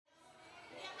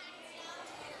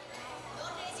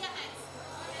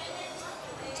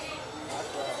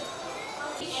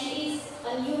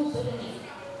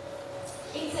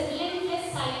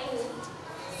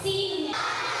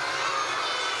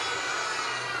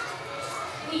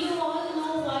Do you all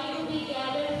know why do we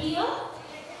gather here?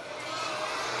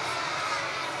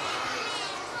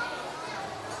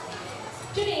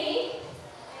 Today,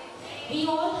 we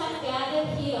all have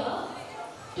gathered here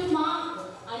to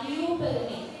mark a new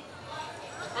beginning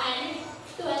and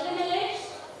to acknowledge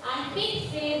and bid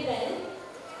farewell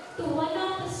to one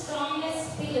of the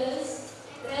strongest pillars,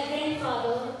 Reverend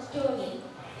Father Tony.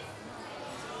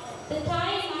 The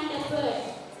time and effort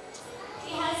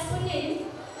he has put in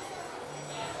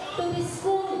to the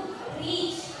school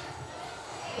reach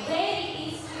where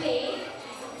it is today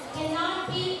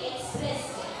cannot be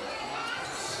expressed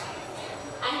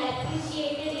and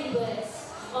appreciated in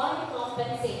words or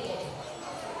compensated.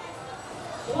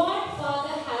 What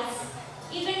Father has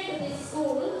given to this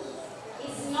school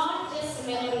is not just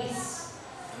memories,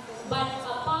 but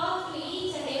a path to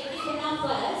each and every one of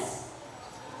us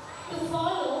to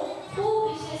follow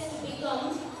who wishes to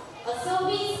become a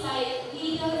service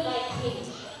leader like him.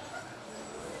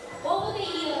 Over the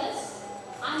years,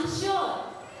 I'm sure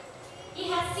he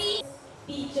has seen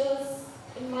teachers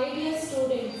and my dear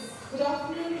students. Good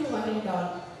afternoon to one and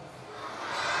all.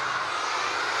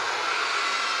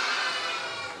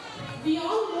 We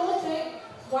all know that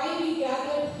why we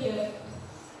gathered here.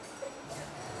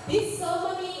 This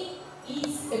ceremony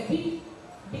is a bit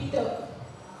bitter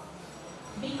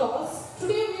because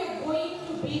today we are going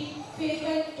to bid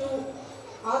farewell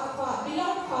to our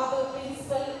beloved Father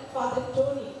Principal, Father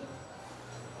Tony.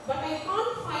 But I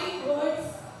can't find words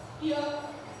here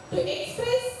to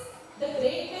express the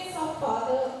greatness of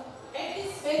Father at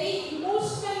this very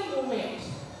emotional moment.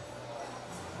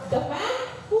 The man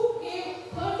who gave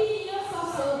 30 years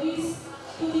of service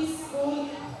to this school,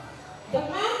 the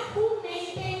man who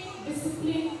maintained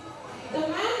discipline, the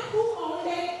man who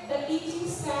mounted the teaching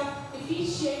staff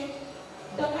efficient,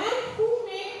 the man who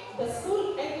made the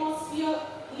school atmosphere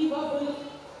livable,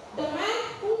 the man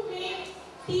who made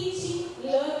teaching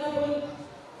learnable,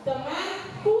 the man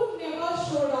who never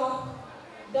showed off,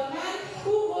 the man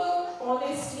who worked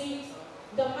honestly,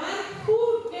 the man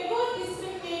who never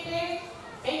discriminated,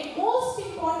 and most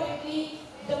importantly,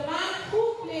 the man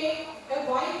who played a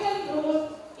vital role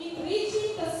in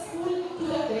reaching the school to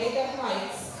the greater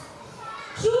heights.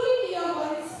 Truly, dear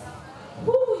ones,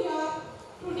 who we are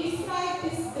to describe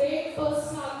this great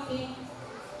personality?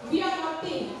 We are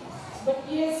nothing, but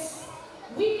yes,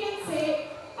 we can say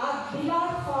our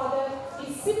beloved Father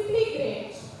is simply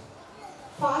great.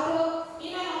 Father,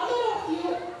 in an honor of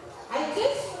you, I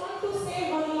just want to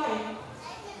say one line.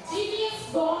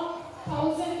 Genius born,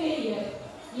 1,000 a year.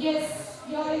 Yes,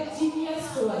 you are a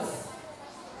genius to us.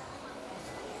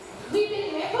 We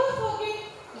will never forget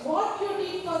what you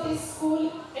did for this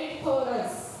school and for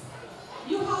us.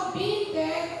 You have been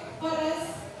there for us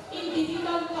in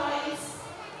difficult times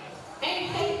and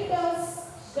helped us,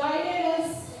 guided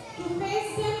us to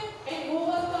face them and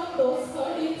overcome those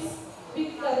hurdles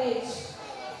with courage.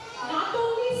 Not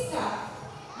only staff,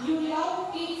 you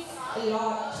love kids a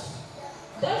lot.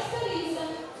 That's the reason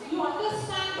you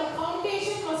understand the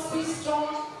foundation must be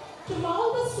strong to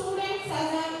mold the students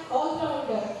as an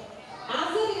all-rounder.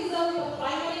 As a result, the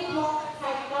primary block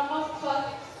had come up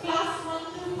for class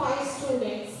 1 to 5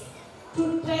 students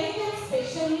to train them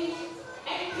specially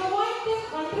and provide them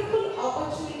wonderful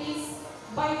opportunities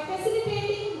by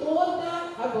facilitating more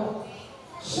than above.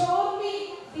 Surely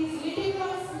these little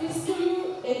ones miss to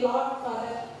you a lot,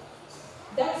 Father.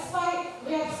 That's why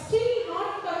we are still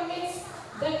not convinced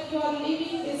that you are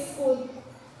leaving this school.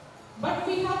 But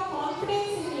we have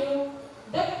confidence in you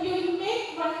that you will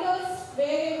make wonders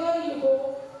wherever you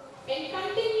go and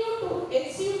continue to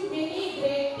achieve many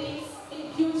great things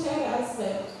in future as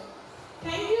well.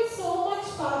 Thank you so much,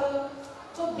 Father,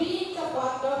 for being a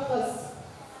part of us.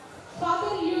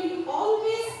 Father, you will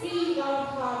always be in our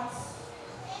hearts.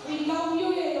 We love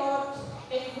you a lot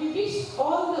and we wish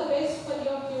all the best for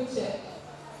your future.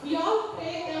 We all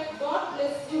pray that God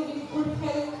bless you with good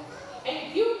health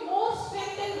and give more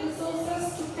strength and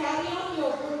resources to carry on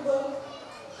your good work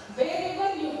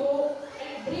wherever you go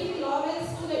and bring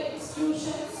laurels to the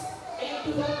institutions and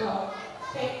to the God.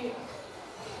 Thank you.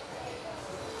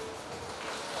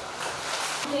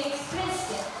 We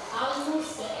expressed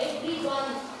almost every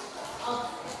one of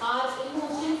our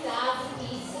emotions as it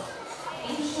is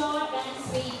in short and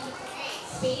sweet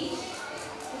speech.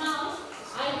 Now,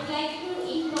 I would like to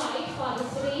invite Father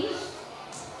Suresh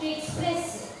to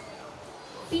express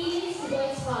feelings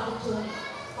towards Father Tony.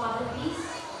 Father, please.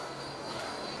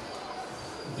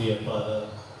 Dear Father,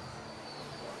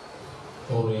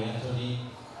 Holy Antony,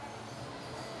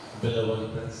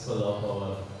 beloved principal of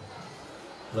our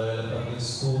Loyola Public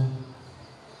School,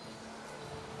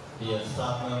 dear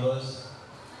staff members,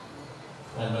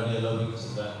 and my dear loving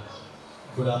children,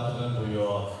 good afternoon to you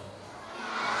all.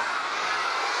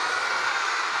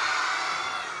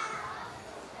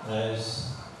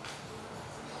 As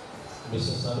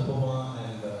Mrs. Anupama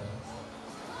and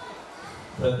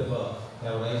Pratibha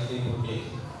have rightly put it,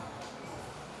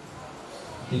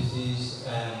 this is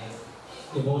an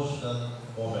emotional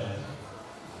moment.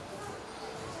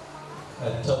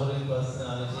 A towering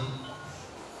personality,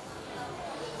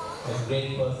 a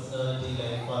great personality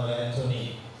like Father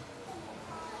Antony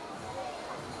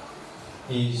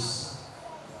is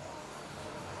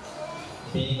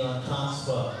being on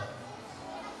transfer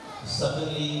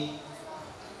suddenly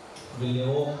will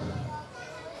evoke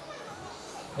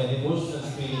an emotional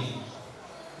feeling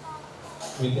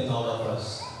within all of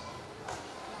us.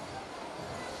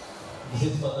 This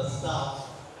is for the staff.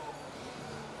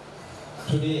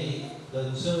 Today,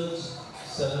 the church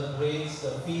celebrates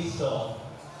the feast of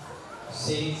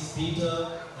Saints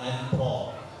Peter and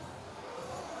Paul,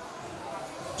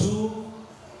 two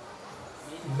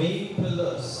main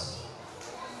pillars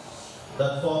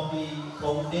that form the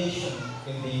foundation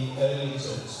in the early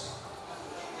church.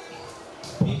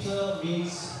 Peter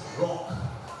means rock.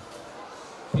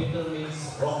 Peter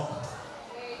means rock.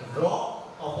 Rock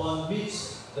upon which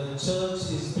the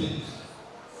church is built.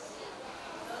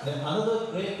 Then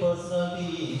another great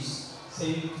personality is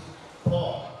Saint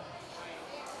Paul.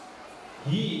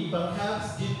 He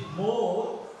perhaps did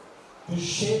more to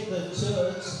shape the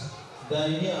church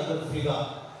than any other figure.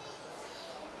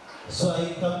 So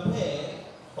I compare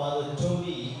Father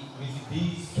Tony with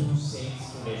these two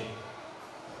saints today.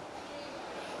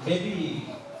 Maybe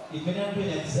it may not be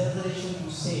an exaggeration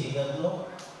to say that no,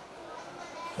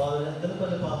 Father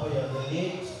Antony Papaya, the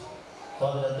late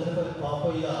Father Antony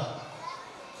Papaya,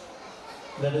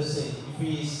 let us say, if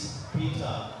he is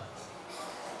Peter,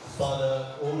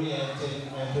 Father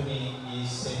oriented Antony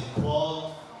is Saint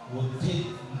Paul, who did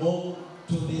more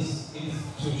to this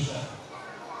institution.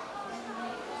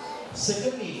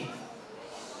 Secondly,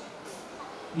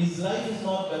 his life is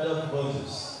not bed of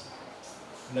roses.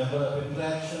 Number of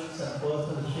interactions and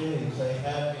personal sharings I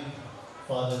had with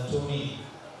Father Tony.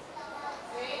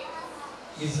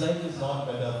 His life is not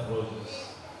bed of roses.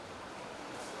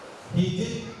 He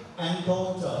did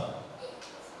encounter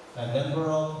a number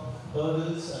of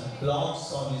hurdles and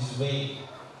blocks on his way,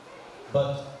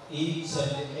 but each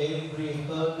and every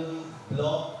hurdle,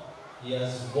 block, he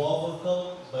has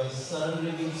overcome by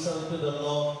surrendering himself to the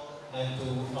Lord and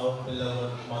to our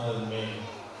beloved Mother Mary.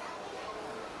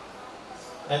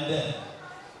 And then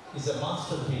is a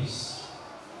masterpiece.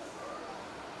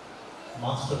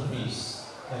 Masterpiece,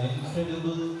 an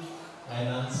incredible and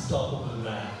unstoppable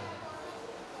man.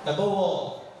 Above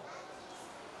all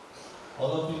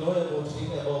of you know about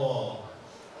him, above all,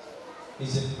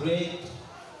 he's a great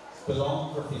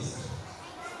philanthropist.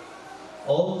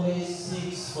 Always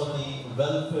seeks for the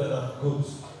welfare of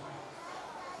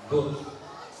good.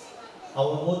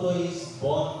 Our motto is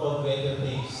born for greater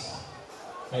things.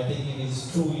 I think it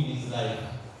is true in his life.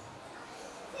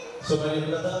 So my dear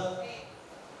brother,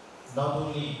 not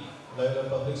only Loyola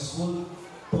Public School,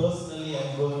 personally I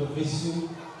am going to miss you,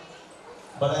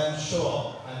 but I am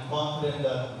sure and confident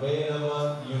that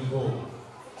wherever you go,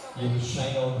 you will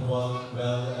shine out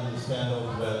well and you stand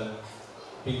out well,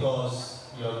 because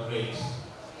you are great.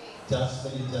 Just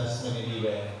many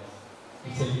anywhere.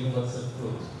 It's a universal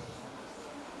truth.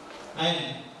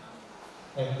 And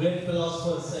a great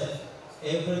philosopher said,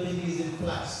 everything is in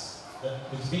flux,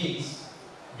 which means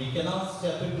we cannot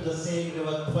step into the same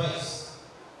river twice.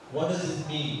 What does it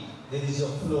mean? There is a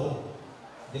flow,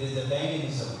 there is a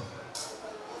dynamism.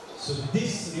 So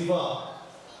this river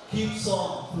keeps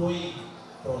on flowing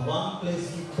from one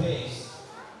place to place,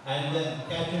 and then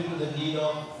catering to the need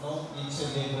of each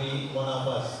and every one of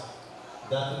us.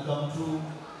 That will come true,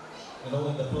 in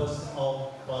the person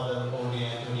of Father Holy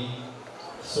Antony.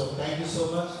 So thank you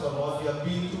so much for what you have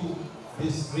been to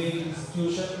this great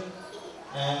institution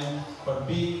and for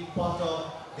being part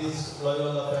of this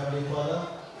Loyola family, Father.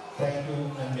 Thank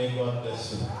you and may God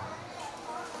bless you.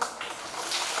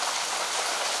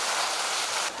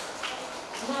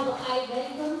 Now I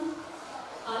welcome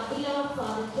our beloved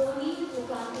Father Tony to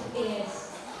come to the dais.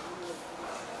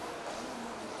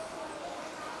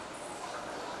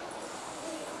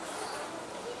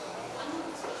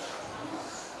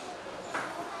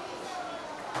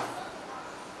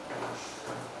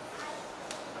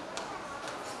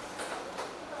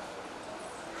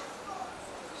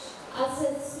 As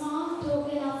a small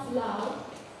token of love,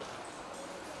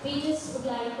 we just would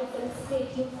like to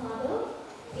felicitate you, Father.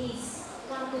 Please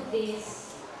come to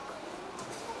this.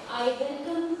 I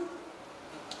welcome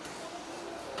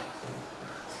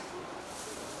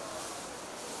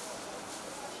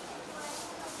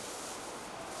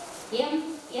M.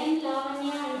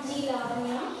 Lavanya and G.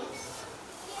 Lavanya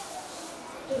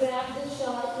to wrap the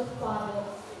shawl to father.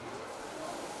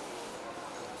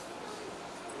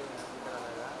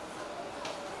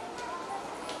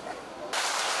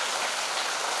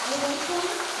 I welcome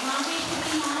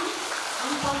Nageshwari ma'am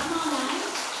and Padma ma'am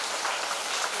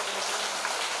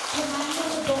to hand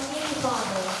over the bouquet to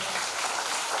father.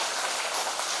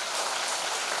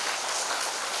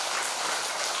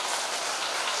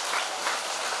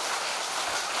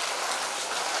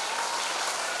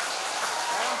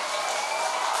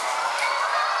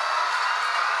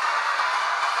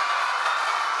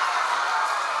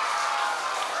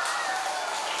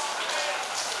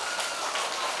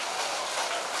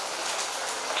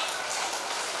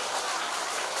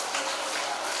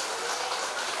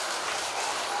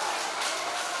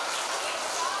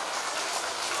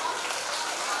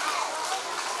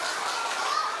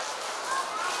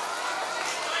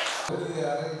 Where did they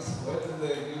arrange? Where did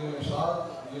they give him a shot?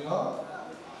 You know?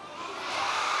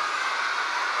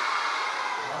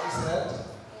 What is that?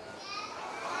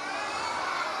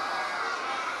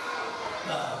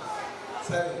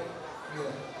 Sorry.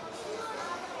 Yeah.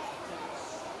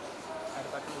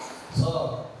 So,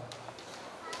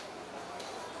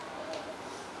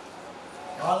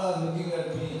 all are looking at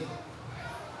me,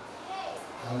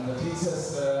 and the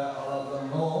teachers, all of them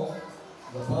know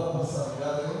the purpose of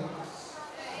gathering.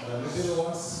 The little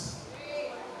ones,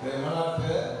 they may not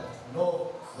know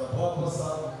the purpose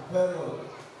of farewell.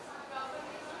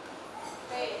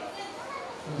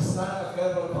 It's not a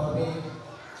farewell for me.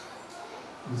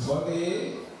 It's only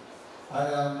I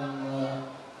am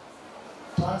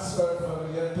transferred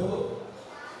from here to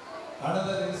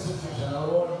another institution, our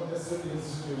own district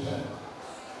institution.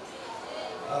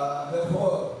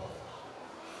 Therefore,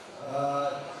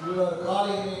 you are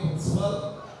calling me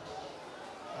principal.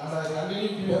 And I continue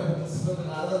to be a principal in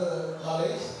another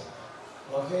college.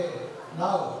 Okay,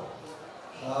 now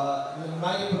in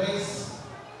my place,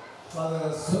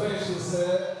 Father Suresh is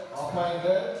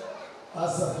appointed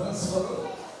as a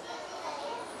principal,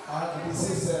 and this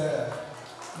is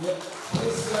yeah,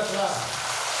 please give a clap.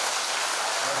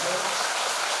 Okay.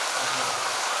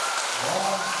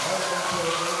 Warm welcome to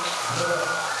brother.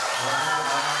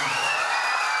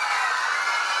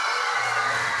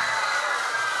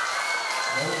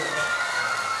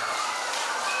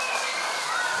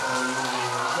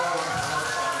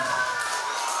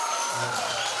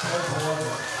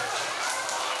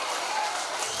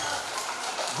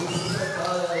 This is the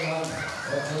call I want.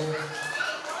 Okay.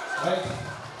 Right.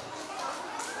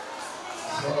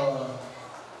 So,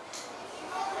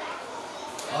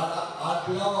 on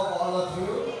behalf of all of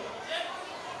you,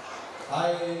 I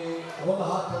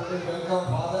wholeheartedly welcome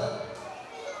Father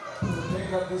to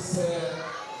take up this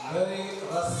very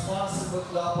responsible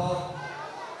job of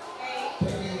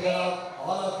taking care of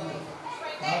all of you,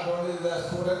 not only the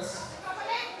students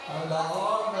and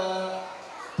all the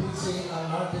teaching and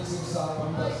non-teaching staff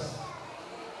members.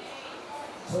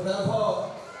 So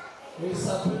therefore, it is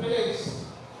a privilege,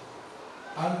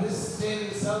 and this day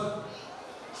itself,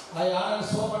 I honor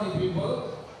so many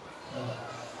people,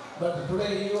 but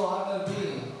today you honor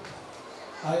me.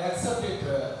 I accept it.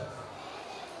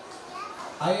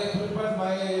 I have prepared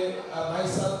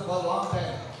myself for a long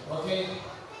time, okay?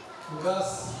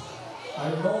 Because I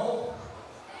know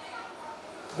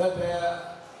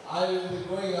that I will be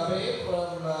going away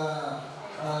from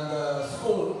the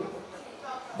school,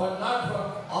 but not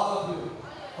from all of you,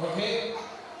 okay?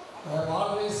 I am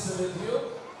always with you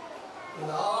in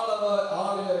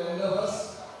all your endeavors,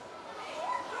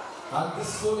 and this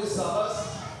school is ours.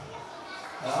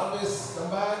 I always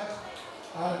come back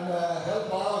and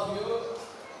help all of you,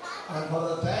 and for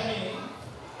the timing,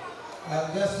 I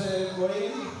am just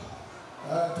going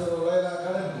to Loyola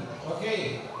Academy,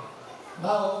 okay?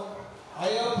 Now, I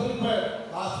have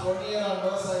prepared, last 1 year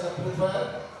onwards I have prepared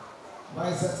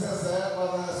my successor for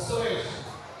the Suresh.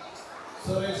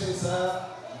 Suresh is a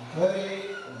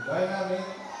very dynamic,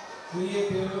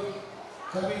 creative,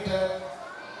 committed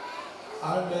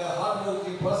and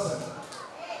hard-working person.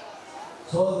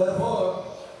 So therefore,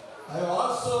 I have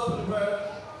also prepared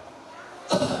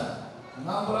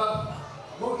number of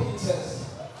good teachers.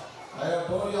 I have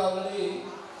told you already,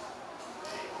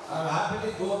 I am happy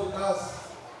to go because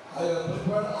I have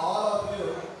prepared all of you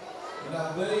in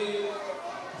a very,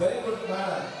 very good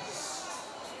manner.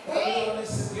 Everyone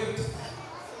is a gift.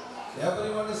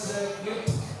 Everyone is a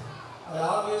gift. I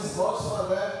always vouch for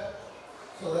that.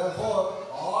 So therefore,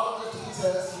 all the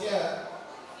teachers here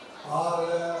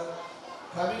are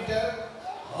committed,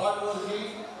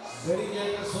 hardworking,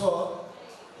 dedicated. So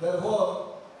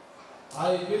therefore,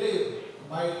 I believe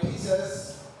my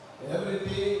teachers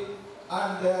ability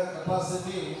and their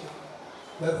capacity.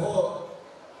 Therefore,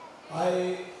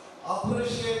 I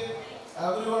appreciate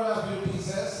every one of you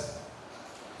teachers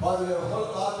for your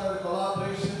wholehearted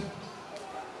collaboration,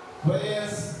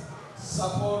 prayers,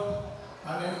 support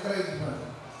and encouragement.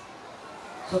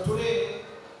 So today,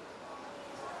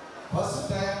 first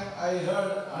time I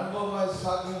heard Anubhava is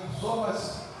talking so much.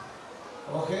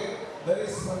 Okay, very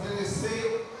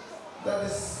spontaneously, that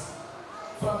is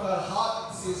from her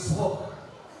heart she spoke.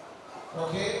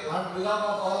 Okay, on behalf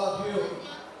of all of you,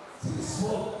 she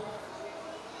spoke.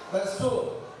 That's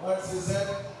true, what she said.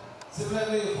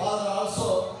 Similarly, Father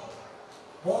also,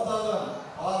 both of them,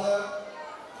 Father,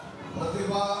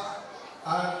 Pratibha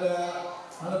and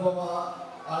Anubhava,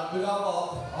 on behalf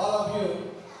of all of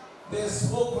you, they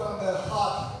spoke from their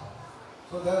heart.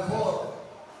 So therefore,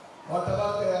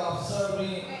 whatever they observed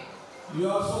me, you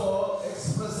also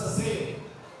express the same.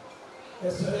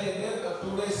 Yesterday,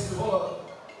 2 days before,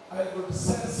 I could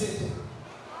sense it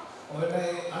when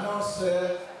I announced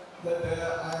that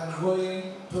I am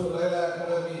going to Loyola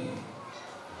Academy.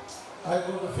 I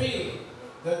could feel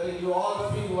that you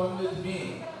all feel one with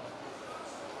me.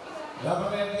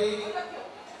 Definitely,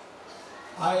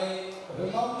 I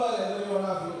remember every one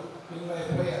of you in my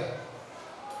prayer.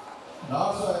 And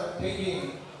also I am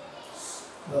taking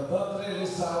the birthday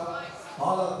list of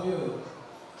all of you.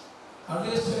 At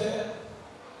least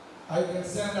I can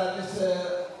send at least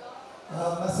a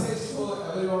message to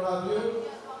every one of you.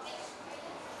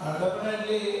 And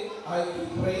definitely I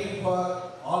keep praying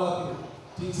for all of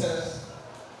you, teachers.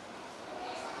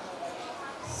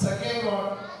 Second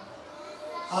one,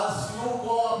 as you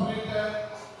cooperated,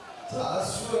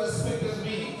 as you respected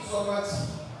me so much,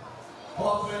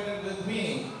 cooperated with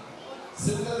me,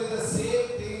 similarly the same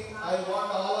thing I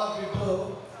want all of you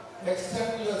to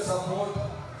extend your support,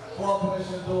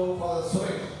 cooperation to Father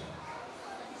Suresh.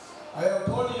 I have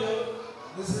told you,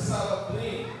 this is our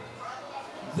dream.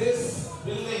 This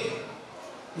building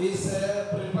is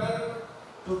prepared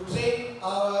to train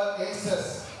our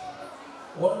youngsters,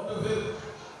 1 to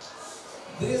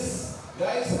 5. These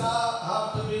guys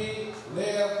have to be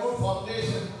lay a good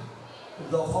foundation. If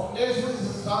the foundation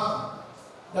is strong,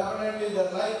 definitely the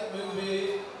light will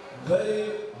be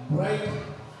very bright.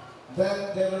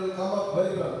 Then they will come up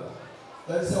very well.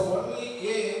 That is the only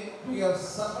aim we have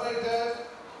separated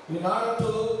in order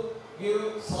to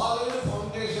give solid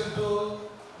foundation to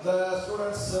the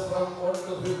students from 1 to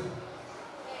 5.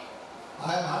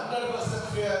 I am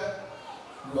 100% sure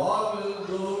you all will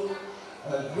do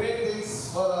great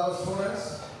things for our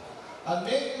students and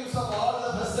make use of all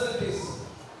the facilities.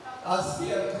 As we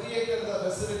have created the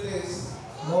facilities,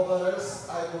 nowhere else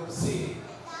I could see.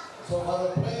 So for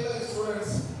the primary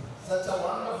students, such a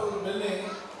wonderful building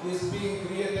is being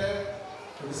created.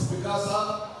 It is because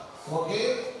of,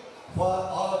 okay, for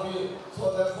all of you.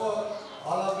 So therefore,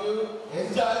 all of you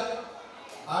enjoy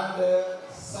and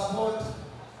support,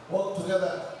 work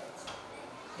together.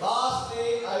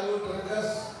 Lastly, I would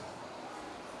request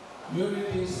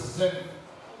unity is strength.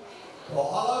 So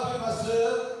all of you must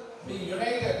be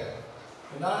united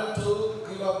in order to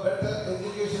give a better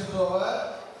education to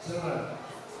our children.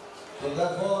 So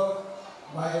therefore,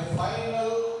 my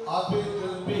final appeal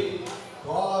will be to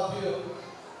all of you,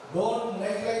 don't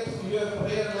neglect your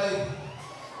prayer life.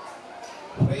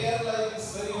 Prayer life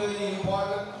is very, very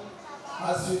important.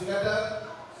 As you get up,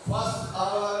 first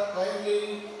hour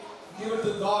kindly give it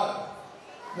to God.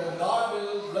 Then God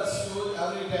will bless you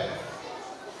every time.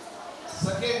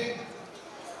 Second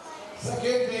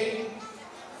thing,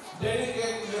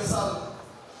 dedicate yourself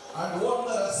and own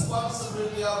the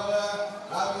responsibility of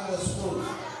having the school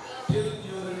till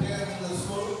you return to the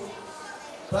school.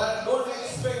 But don't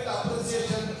expect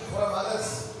appreciation from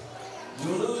others.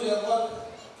 You do your work,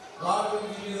 God will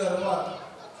give you the reward.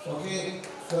 Okay?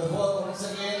 Therefore,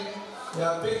 once again,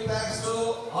 big thanks to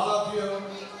all of you.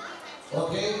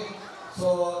 Okay? So,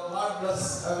 God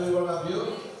bless every one of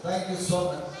you. Thank you so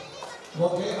much.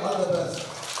 Okay? All the best.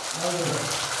 All the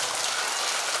best.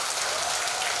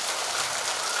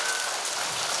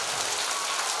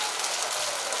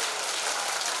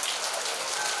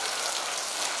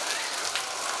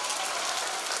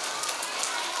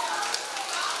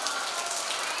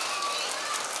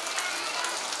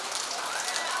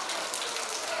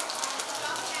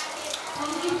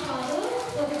 Thank you, Father,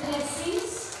 for the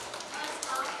blessings.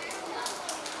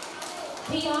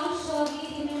 We all surely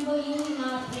remember you in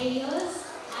our prayers,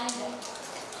 and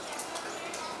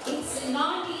it's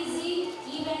not easy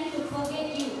even to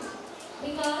forget you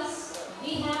because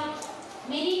we have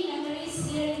many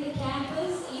memories here in the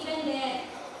campus, even there.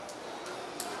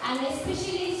 And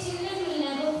especially children will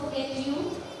never forget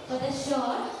you for the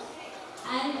sure.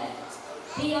 and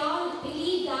we all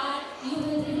believe that you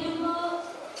will remember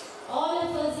all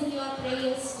of us in your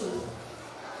prayers too.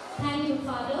 Thank you,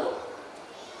 Father.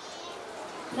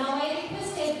 Now I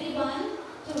request everyone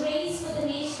to raise for the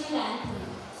national anthem.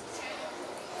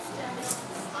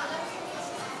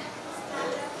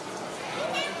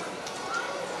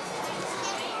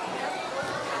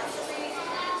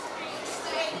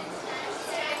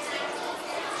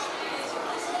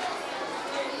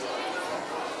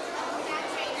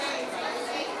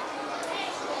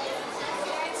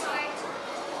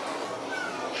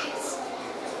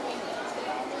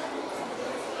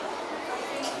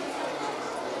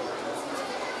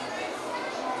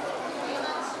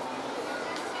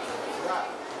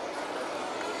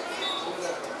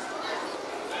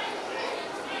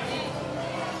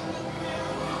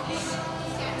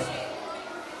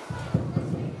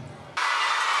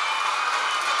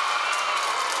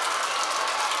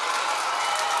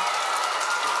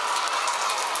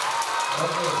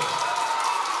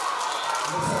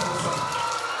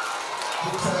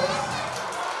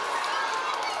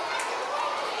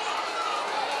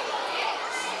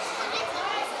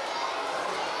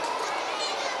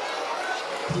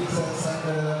 Teachers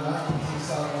and non-teaching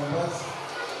staff members.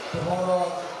 Tomorrow,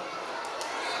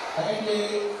 kindly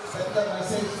send a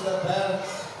message to the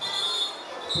parents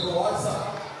through WhatsApp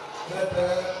that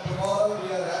tomorrow we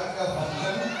are having a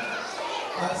function.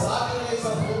 And Saturday is a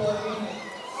food owning.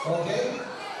 Okay?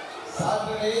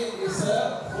 Saturday is a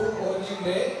food owning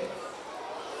day.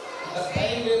 The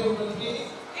timetable will be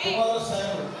tomorrow's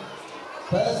time.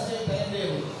 Thursday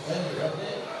timetable.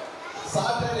 Okay?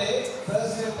 Saturday,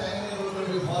 Thursday timetable will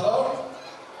be followed,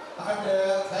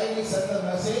 and kindly send a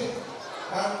message.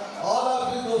 And all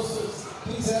of you, those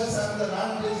teachers and the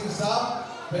non-teaching staff,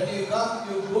 when you come,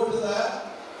 you go to the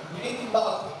main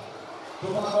block.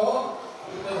 Tomorrow,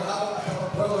 we will have a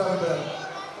program there.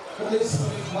 Please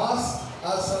bring mass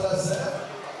as well as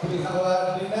we have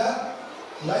a dinner,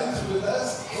 lunch with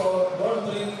us. So don't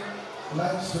bring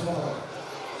lunch tomorrow.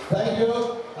 Thank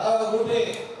you. Have a good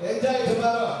day. Enjoy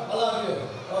tomorrow, all of you.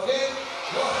 Okay?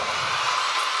 Go.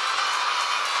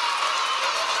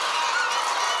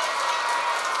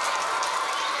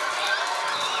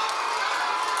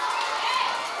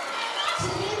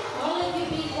 Children, all of you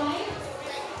be quiet.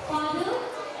 Father,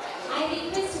 I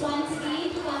request once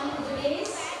again to come to the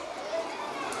dais.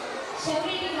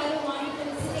 Shavriti Garu wanted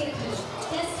to visitate you.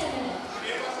 Just a minute.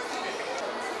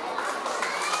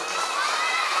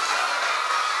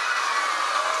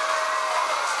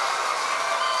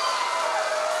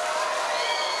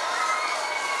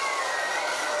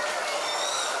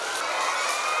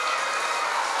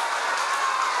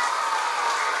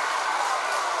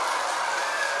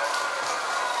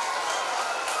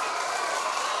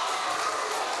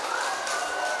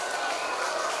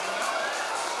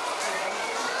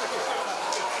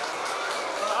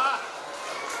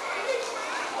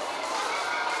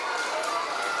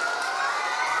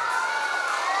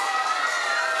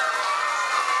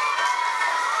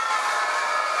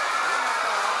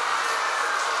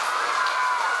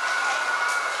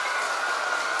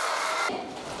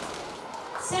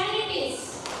 Standardies,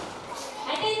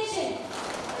 attention.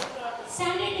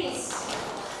 Standardies,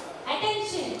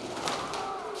 attention.